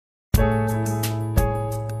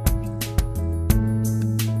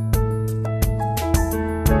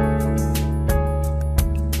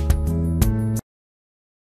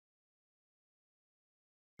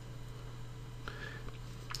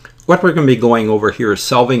what we're going to be going over here is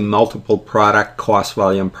solving multiple product cost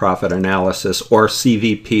volume profit analysis, or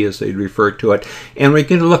CVP as they refer to it. And we're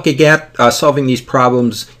going to look at solving these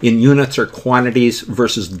problems in units or quantities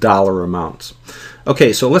versus dollar amounts.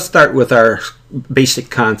 Okay, so let's start with our basic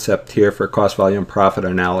concept here for cost volume profit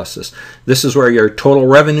analysis. This is where your total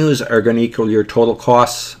revenues are going to equal your total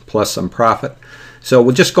costs plus some profit. So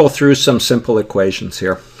we'll just go through some simple equations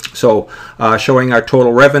here. So showing our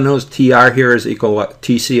total revenues, TR here is equal to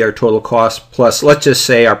TC, our total cost, plus let's just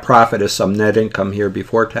say our profit is some net income here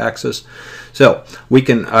before taxes. So we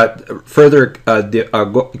can further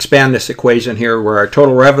expand this equation here where our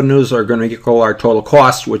total revenues are going to equal our total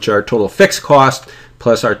costs, which are total fixed cost,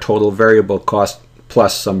 plus our total variable cost,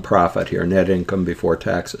 plus some profit here, net income before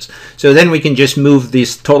taxes. So then we can just move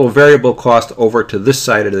these total variable cost over to this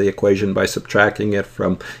side of the equation by subtracting it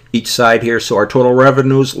from each side here. So our total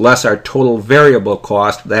revenues less our total variable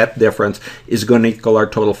cost, that difference is going to equal our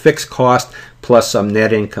total fixed cost plus some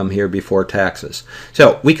net income here before taxes.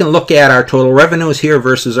 So we can look at our total revenues here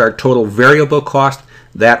versus our total variable cost.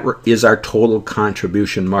 That is our total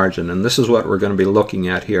contribution margin, and this is what we're going to be looking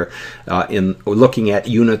at here looking at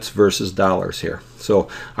units versus dollars here. So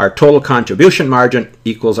our total contribution margin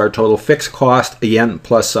equals our total fixed cost, again,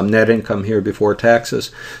 plus some net income here before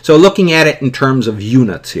taxes. So looking at it in terms of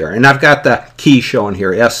units here, and I've got the key shown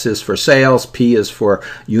here. S is for sales, P is for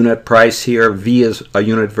unit price here, V is a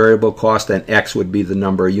unit variable cost, and X would be the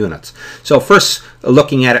number of units. So first,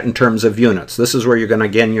 looking at it in terms of units, this is where you're going to,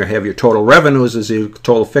 again, you have your total revenues as your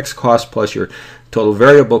total fixed cost plus your total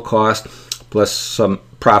variable cost plus some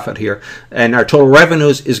profit here. And our total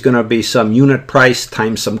revenues is going to be some unit price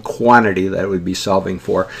times some quantity that we'd be solving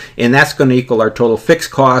for. And that's going to equal our total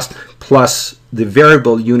fixed cost plus the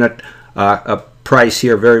variable unit price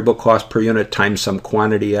here, variable cost per unit times some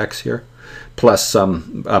quantity X here, plus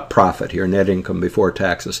some profit here, net income before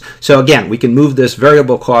taxes. So again, we can move this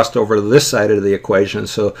variable cost over to this side of the equation.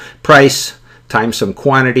 So price times some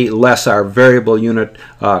quantity less our variable unit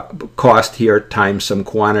cost here times some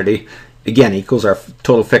quantity, again, equals our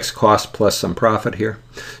total fixed cost plus some profit here.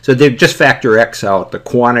 So they just factor X out, the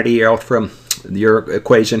quantity out from your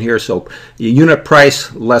equation here. So your unit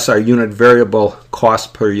price less our unit variable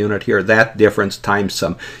cost per unit here, that difference times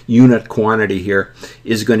some unit quantity here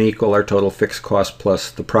is going to equal our total fixed cost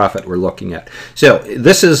plus the profit we're looking at. So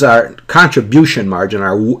this is our contribution margin.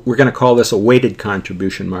 We're going to call this a weighted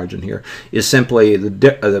contribution margin here, is simply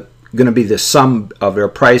going to be the sum of our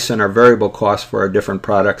price and our variable cost for our different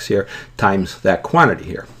products here times that quantity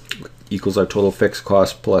here, equals our total fixed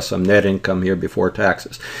cost plus some net income here before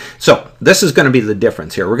taxes. So this is going to be the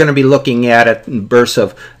difference here. We're going to be looking at it in bursts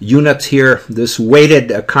of units here. This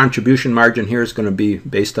weighted contribution margin here is going to be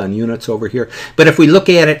based on units over here. But if we look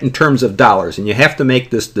at it in terms of dollars, and you have to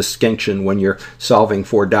make this distinction when you're solving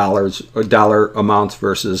for dollars or dollar amounts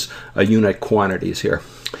versus unit quantities here.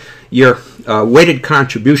 Your weighted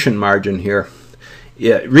contribution margin here,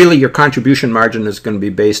 really your contribution margin is going to be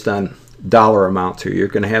based on dollar amounts here. You're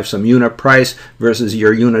going to have some unit price versus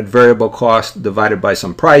your unit variable cost divided by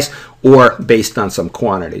some price, or based on some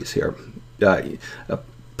quantities here.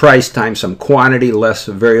 Price times some quantity less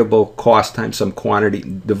variable cost times some quantity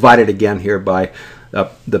divided again here by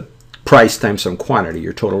the price times some quantity,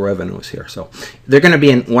 your total revenues here. So they're going to be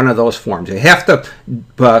in one of those forms. You have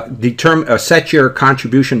to set your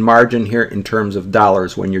contribution margin here in terms of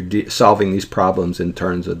dollars when you're solving these problems in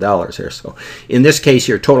terms of dollars here. So in this case,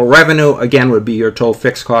 your total revenue, again, would be your total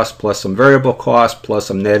fixed cost plus some variable cost plus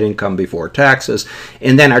some net income before taxes.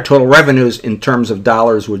 And then our total revenues in terms of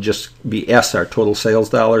dollars would just be S, our total sales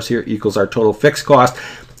dollars here, equals our total fixed cost.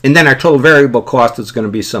 And then our total variable cost is going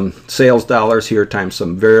to be some sales dollars here times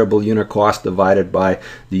some variable unit cost divided by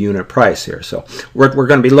the unit price here. So what we're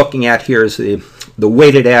going to be looking at here is the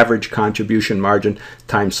weighted average contribution margin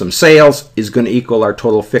times some sales is going to equal our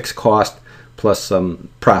total fixed cost plus some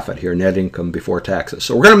profit here, net income before taxes.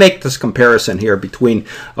 So we're going to make this comparison here between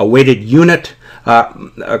a weighted unit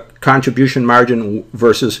contribution margin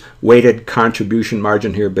versus weighted contribution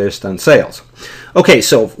margin here based on sales. Okay,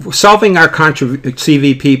 so solving our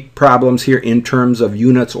CVP problems here in terms of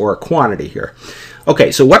units or quantity here.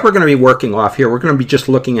 Okay, so what we're going to be working off here, we're going to be just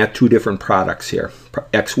looking at two different products here,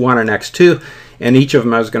 X1 and X2, and each of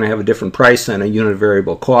them is going to have a different price and a unit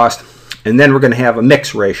variable cost. And then we're going to have a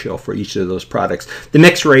mix ratio for each of those products. The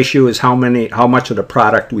mix ratio is how much of the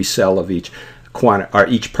product we sell of each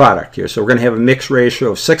product here. So we're going to have a mix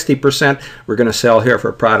ratio of 60% we're going to sell here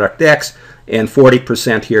for product X, and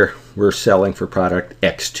 40% here we're selling for product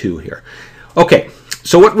X2 here. Okay,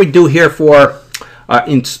 so what we do here for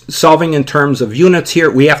in solving in terms of units here,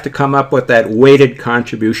 we have to come up with that weighted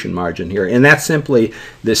contribution margin here. And that's simply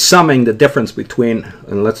the summing the difference between,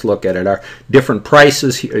 and let's look at it, our different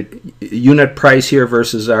prices here, unit price here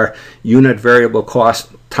versus our unit variable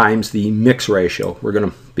cost times the mix ratio. We're going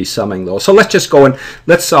to be summing those. So let's just go and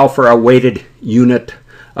let's solve for our weighted unit,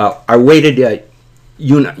 our weighted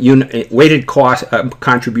weighted cost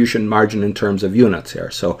contribution margin in terms of units here.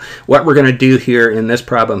 So what we're going to do here in this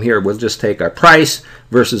problem here, we'll just take our price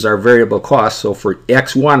versus our variable cost. So for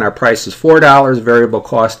X1, our price is $4, variable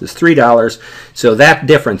cost is $3. So that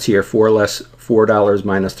difference here, $4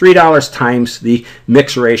 minus $3 times the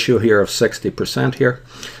mix ratio here of 60% here.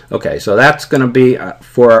 Okay, so that's going to be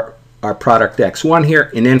for our product X1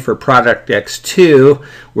 here. And then for product X2,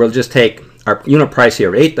 we'll just take our unit price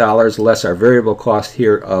here of $8 less our variable cost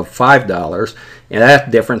here of $5, and that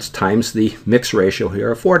difference times the mix ratio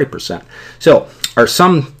here of 40%. So our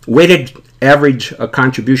sum weighted average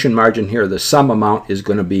contribution margin here, the sum amount is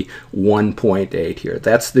going to be 1.8 here.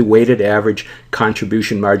 That's the weighted average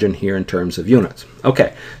contribution margin here in terms of units.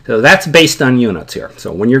 Okay, so that's based on units here.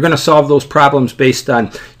 So when you're going to solve those problems based on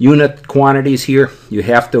unit quantities here, you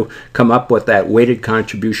have to come up with that weighted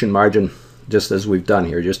contribution margin just as we've done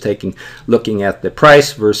here, just looking at the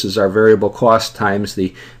price versus our variable cost times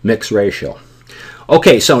the mix ratio.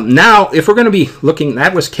 Okay, so now if we're going to be looking,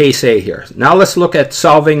 that was case A here. Now let's look at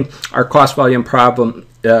solving our cost volume problems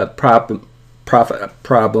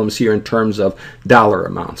here in terms of dollar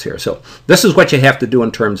amounts here. So this is what you have to do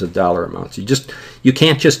in terms of dollar amounts. You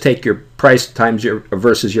can't just take your price times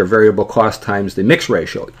versus your variable cost times the mix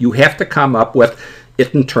ratio. You have to come up with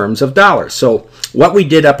it in terms of dollars. So what we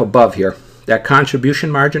did up above here, that contribution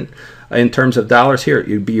margin in terms of dollars here, it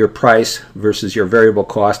would be your price versus your variable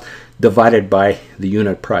cost divided by the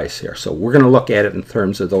unit price here. So we're going to look at it in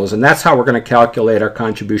terms of those, and that's how we're going to calculate our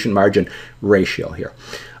contribution margin ratio here.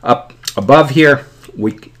 Up above here,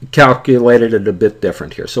 we calculated it a bit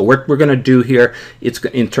different here. So what we're going to do here, it's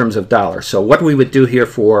in terms of dollars. So what we would do here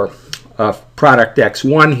for product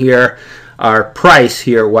X1 here, our price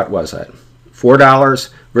here, what was it? $4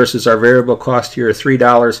 versus our variable cost here,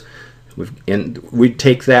 $3. And we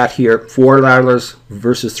take that here, $4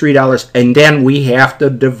 versus $3, and then we have to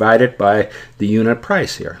divide it by the unit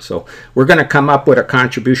price here. So we're going to come up with a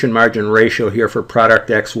contribution margin ratio here for product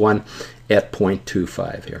X1 at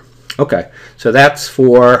 0.25 here. Okay, so that's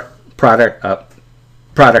for product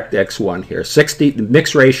X1 here. 60, the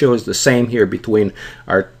mix ratio is the same here between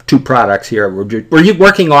our two products here. We're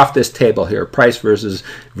working off this table here, price versus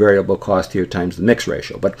variable cost here times the mix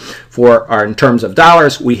ratio. But for our, in terms of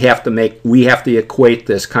dollars, we have to equate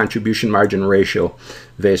this contribution margin ratio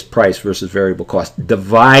based price versus variable cost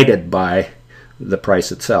divided by the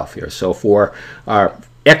price itself here. So for our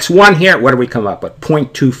X1 here, what do we come up with?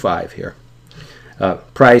 0.25 here.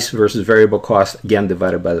 Price versus variable cost, again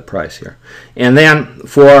divided by the price here. And then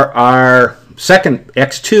for our second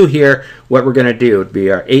X2 here, what we're going to do would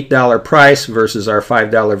be our $8 price versus our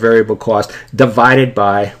 $5 variable cost divided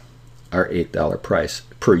by our $8 price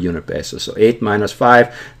per unit basis. So 8 minus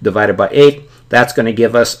 5 divided by 8, that's going to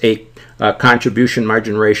give us a contribution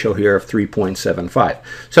margin ratio here of 3.75.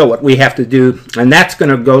 So what we have to do, and that's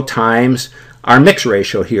going to go times our mix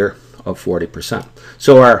ratio here of 40%.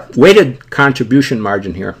 So our weighted contribution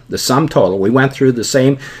margin here, the sum total, we went through the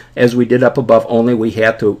same as we did up above, only we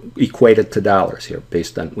had to equate it to dollars here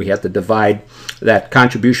based on, we had to divide that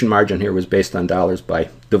contribution margin here was based on dollars by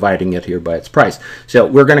dividing it here by its price. So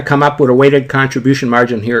we're going to come up with a weighted contribution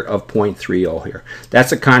margin here of 0.30 here.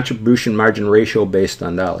 That's a contribution margin ratio based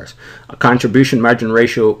on dollars. A contribution margin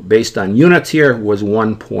ratio based on units here was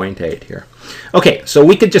 1.8 here. Okay, so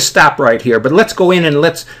we could just stop right here, but let's go in and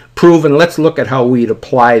let's prove and let's look at how we'd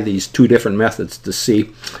apply these two different methods to see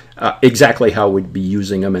exactly how we'd be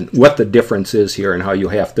using them and what the difference is here and how you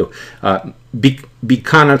have to be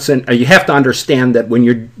cognizant. You have to understand that when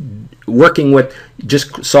you're working with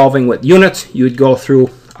just solving with units, you'd go through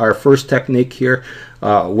our first technique here.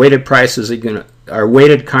 Weighted prices are going to, our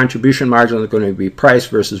weighted contribution margin is going to be price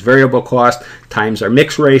versus variable cost times our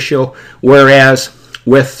mix ratio, whereas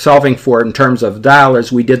with solving for it in terms of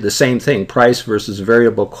dollars, we did the same thing, price versus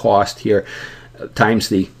variable cost here times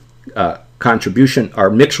the contribution, our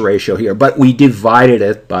mix ratio here, but we divided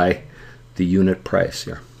it by the unit price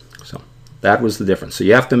here. So that was the difference. So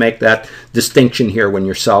you have to make that distinction here when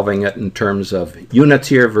you're solving it in terms of units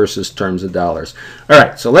here versus terms of dollars. All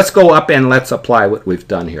right, so let's go up and let's apply what we've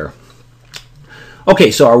done here. Okay,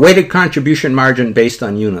 so our weighted contribution margin based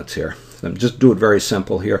on units here. So just do it very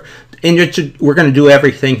simple here. And we're going to do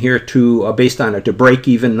everything here to based on a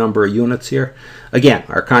break-even number of units here. Again,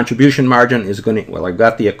 our contribution margin is going to, well, I've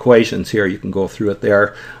got the equations here. You can go through it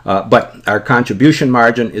there. But our contribution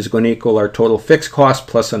margin is going to equal our total fixed cost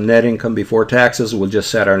plus some net income before taxes. We'll just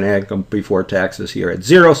set our net income before taxes here at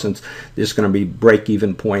 0, since this is going to be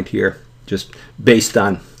break-even point here, just based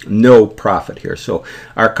on no profit here. So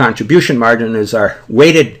our contribution margin is our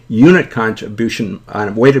weighted unit contribution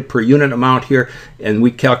on weighted per unit amount here, and we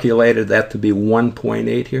calculated that to be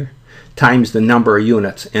 1.8 here, times the number of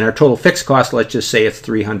units. And our total fixed cost, let's just say it's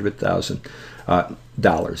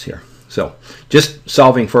 $300,000 here. So just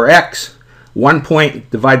solving for x,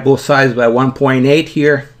 divide both sides by 1.8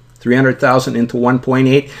 here, 300,000 into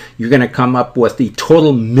 1.8, you're going to come up with the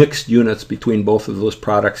total mixed units between both of those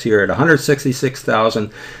products here at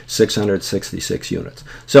 166,666 units.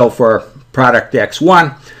 So for product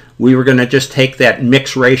X1, we were going to just take that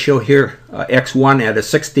mix ratio here, X1 at a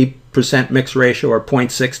 60% mix ratio, or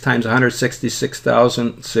 0.6 times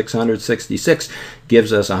 166,666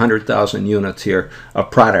 gives us 100,000 units here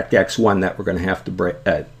of product X1 that we're going to have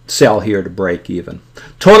to sell here to break even.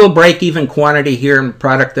 Total break even quantity here in the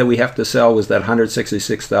product that we have to sell was that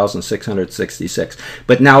 166,666.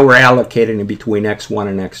 But now we're allocating it between X1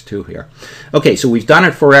 and X2 here. Okay, so we've done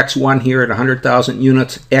it for X1 here at 100,000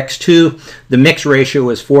 units. X2, the mix ratio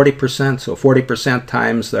is 40%, so 40%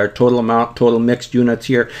 times our total mixed units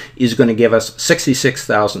here is going to give us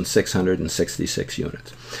 66,666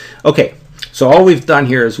 units. Okay, so all we've done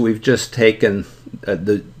here is we've just taken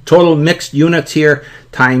the total mixed units here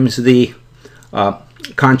times the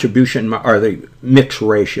contribution or the mix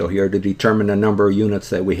ratio here to determine the number of units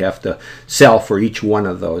that we have to sell for each one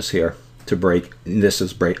of those here to break. This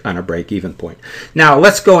is on a break-even point. Now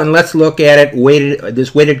let's go and let's look at it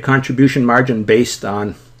this weighted contribution margin based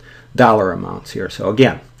on dollar amounts here. So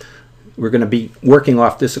again, we're going to be working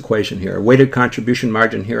off this equation here. Weighted contribution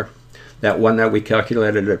margin here, that one that we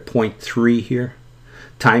calculated at 0.3 here,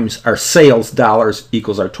 times our sales dollars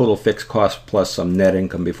equals our total fixed cost plus some net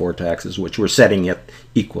income before taxes, which we're setting it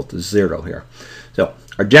equal to 0 here. So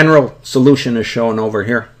our general solution is shown over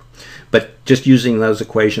here, but just using those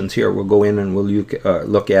equations here, we'll go in and we'll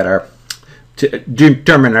look at to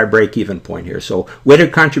determine our break-even point here. So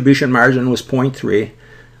weighted contribution margin was 0.3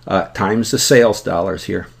 times the sales dollars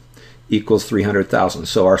here equals 300,000.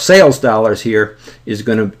 So our sales dollars here is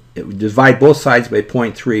going to divide both sides by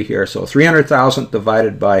 0.3 here. So 300,000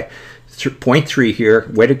 divided by 0.3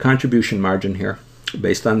 here, weighted contribution margin here,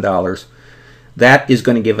 based on dollars. That is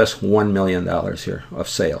going to give us $1 million here of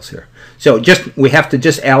sales here. So we have to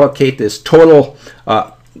just allocate this total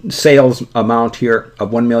sales amount here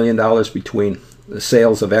of $1 million between the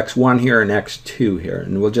sales of X1 here and X2 here.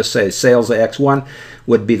 And we'll just say sales of X1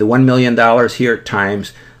 would be the $1 million here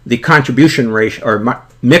times the contribution ratio or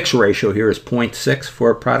mix ratio here is 0.6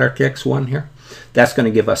 for product X1 here. That's going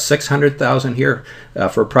to give us 600,000 here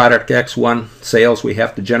for product X1 sales. We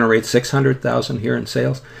have to generate 600,000 here in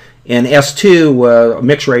sales. And S2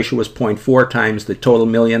 mix ratio was 0.4 times the total $1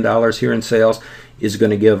 million here in sales is going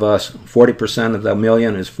to give us 40% of the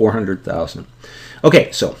million is 400,000.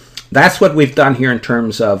 Okay, so that's what we've done here in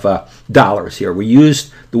terms of dollars here. We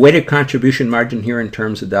used the weighted contribution margin here in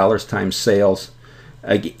terms of dollars times sales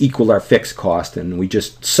equal our fixed cost, and we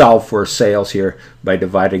just solve for sales here by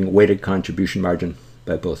dividing weighted contribution margin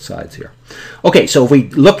by both sides here. Okay, so if we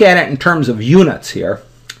look at it in terms of units here,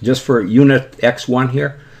 just for unit X1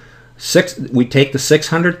 here, we take the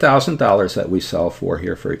 $600,000 that we sell for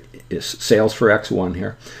here for sales for X1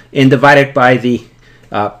 here and divide it by the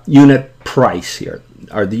unit price here.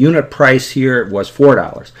 The unit price here was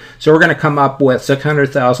 $4. So we're going to come up with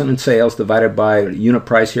 600,000 in sales divided by unit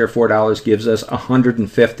price here, $4, gives us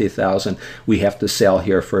 150,000 we have to sell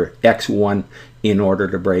here for X1 in order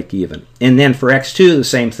to break even. And then for X2, the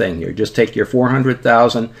same thing here. Just take your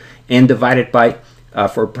 400,000 and divide it by,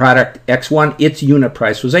 for product X1, its unit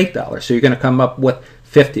price was $8. So you're going to come up with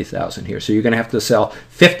 50,000 here. So you're going to have to sell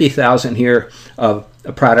 50,000 here of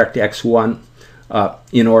a product X1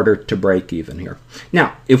 in order to break even here.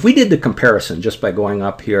 Now, if we did the comparison just by going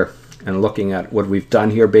up here and looking at what we've done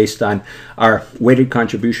here based on our weighted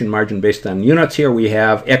contribution margin based on units here, we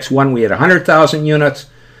have X1, we had 100,000 units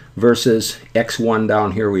versus X1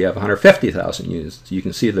 down here, we have 150,000 units. You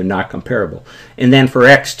can see they're not comparable. And then for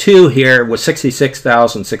X2 here was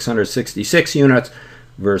 66,666 units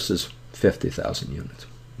versus 50,000 units.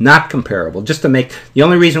 Not comparable. Just to make, the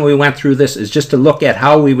only reason we went through this is just to look at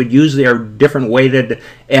how we would use their different weighted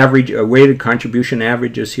average, weighted contribution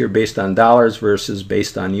averages here based on dollars versus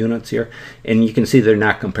based on units here, and you can see they're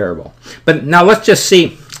not comparable. But now let's just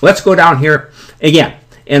see. Let's go down here again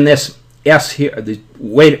in this S here, the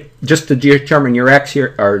weight, just to determine your X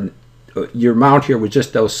here, or your amount here, was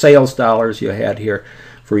just those sales dollars you had here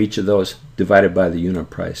for each of those divided by the unit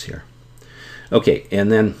price here. Okay,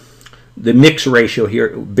 and then the mix ratio here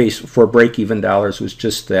based for break-even dollars was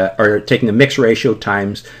just that, or taking the mix ratio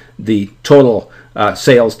times the total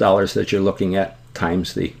sales dollars that you're looking at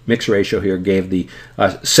times the mix ratio here gave the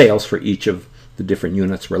sales for each of the different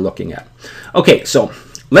units we're looking at. Okay, so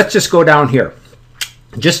let's just go down here.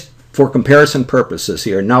 Just for comparison purposes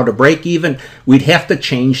here. Now to break even, we'd have to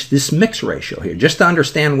change this mix ratio here just to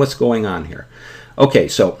understand what's going on here. Okay,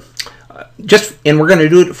 so and we're going to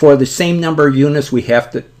do it for the same number of units. We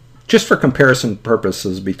have to, just for comparison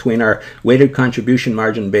purposes, between our weighted contribution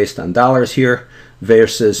margin based on dollars here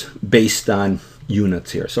versus based on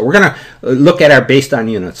units here. So we're going to look at our based on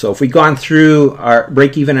units. So if we've gone through our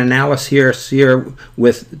break-even analysis here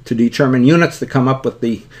to determine units to come up with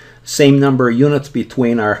the same number of units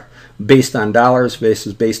between our based on dollars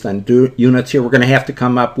versus based on units here, we're going to have to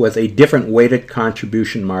come up with a different weighted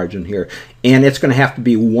contribution margin here, and it's going to have to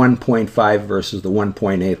be 1.5 versus the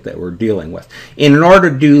 1.8 that we're dealing with. And in order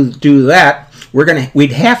to do that,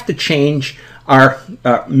 we'd have to change our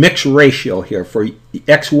mix ratio here for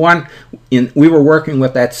X1. We were working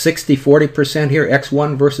with that 60-40% here,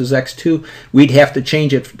 X1 versus X2. We'd have to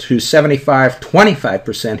change it to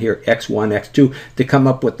 75-25% here, X1, X2, to come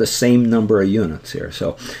up with the same number of units here.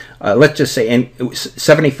 So let's just say, and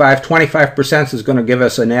 75-25% is going to give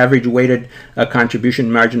us an average weighted contribution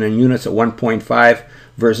margin in units at 1.5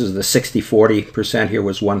 versus the 60-40% here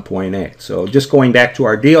was 1.8. So just going back to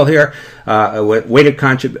our deal here, weighted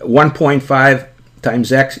 1.5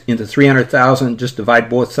 times X into 300,000, just divide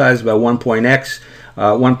both sides by 1.X,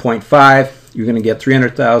 1.5, you're going to get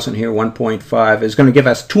 300,000 here, 1.5 is going to give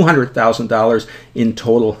us $200,000 in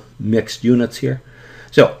total mixed units here.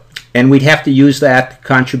 So, and we'd have to use that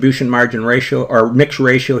contribution margin ratio, or mix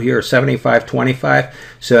ratio here, 75-25.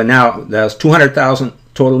 So now that's 200,000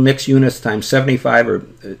 total mixed units times 75, or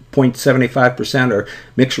 0.75%, or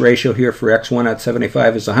mix ratio here for X1 at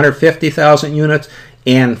 75 is 150,000 units,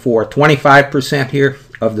 and for 25% here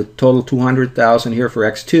of the total 200,000 here for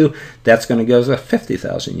X2, that's going to give us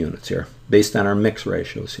 50,000 units here based on our mix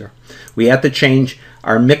ratios here. We have to change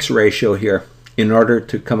our mix ratio here in order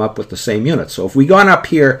to come up with the same units. So if we gone up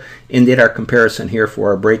here and did our comparison here for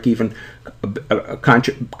our break-even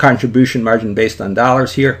contribution margin based on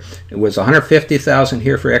dollars here, it was 150,000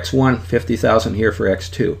 here for X1, 50,000 here for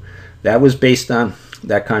X2. That was based on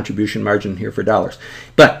that contribution margin here for dollars.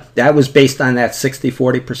 But that was based on that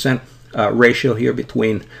 60-40% ratio here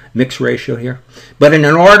between mix ratio here. But in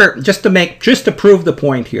order, just to prove the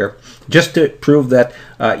point here, just to prove that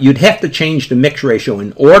you'd have to change the mix ratio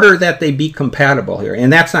in order that they be compatible here,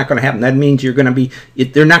 and that's not going to happen. That means you're going to be,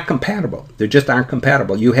 they're not compatible. They just aren't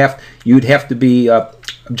compatible. You'd have to be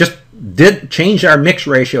change our mix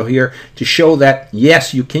ratio here to show that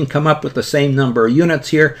yes, you can come up with the same number of units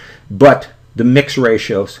here, but the mix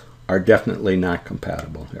ratios are definitely not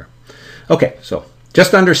compatible here. Okay, so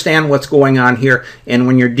just understand what's going on here, and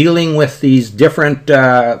when you're dealing with these different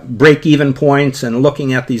break-even points and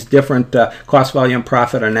looking at these different cost, volume,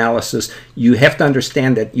 profit analysis, you have to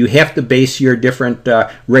understand that you have to base your different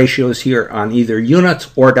ratios here on either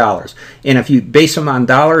units or dollars. And if you base them on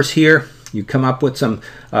dollars here, you come up with some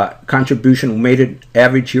contribution weighted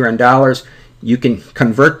average here in dollars. You can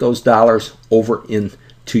convert those dollars over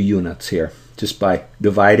into units here, just by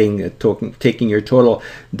dividing, taking your total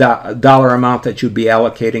dollar amount that you'd be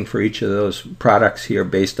allocating for each of those products here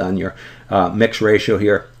based on your mix ratio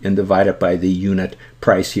here, and divide it by the unit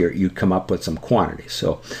price here, you come up with some quantities.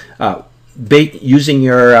 So using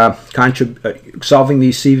your solving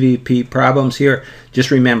these CVP problems here,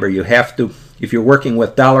 just remember you have to, if you're working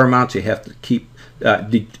with dollar amounts, you have to keep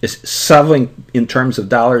solving in terms of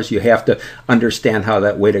dollars. You have to understand how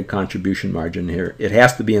that weighted contribution margin here, it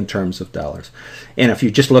has to be in terms of dollars. And if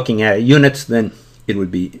you're just looking at units, then it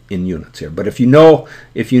would be in units here. But if you know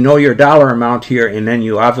your dollar amount here, and then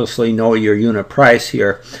you obviously know your unit price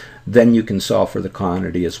here, then you can solve for the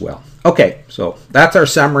quantity as well. Okay, so that's our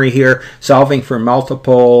summary here, solving for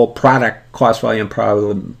multiple product cost volume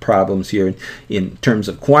problems here in terms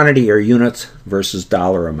of quantity or units versus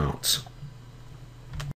dollar amounts.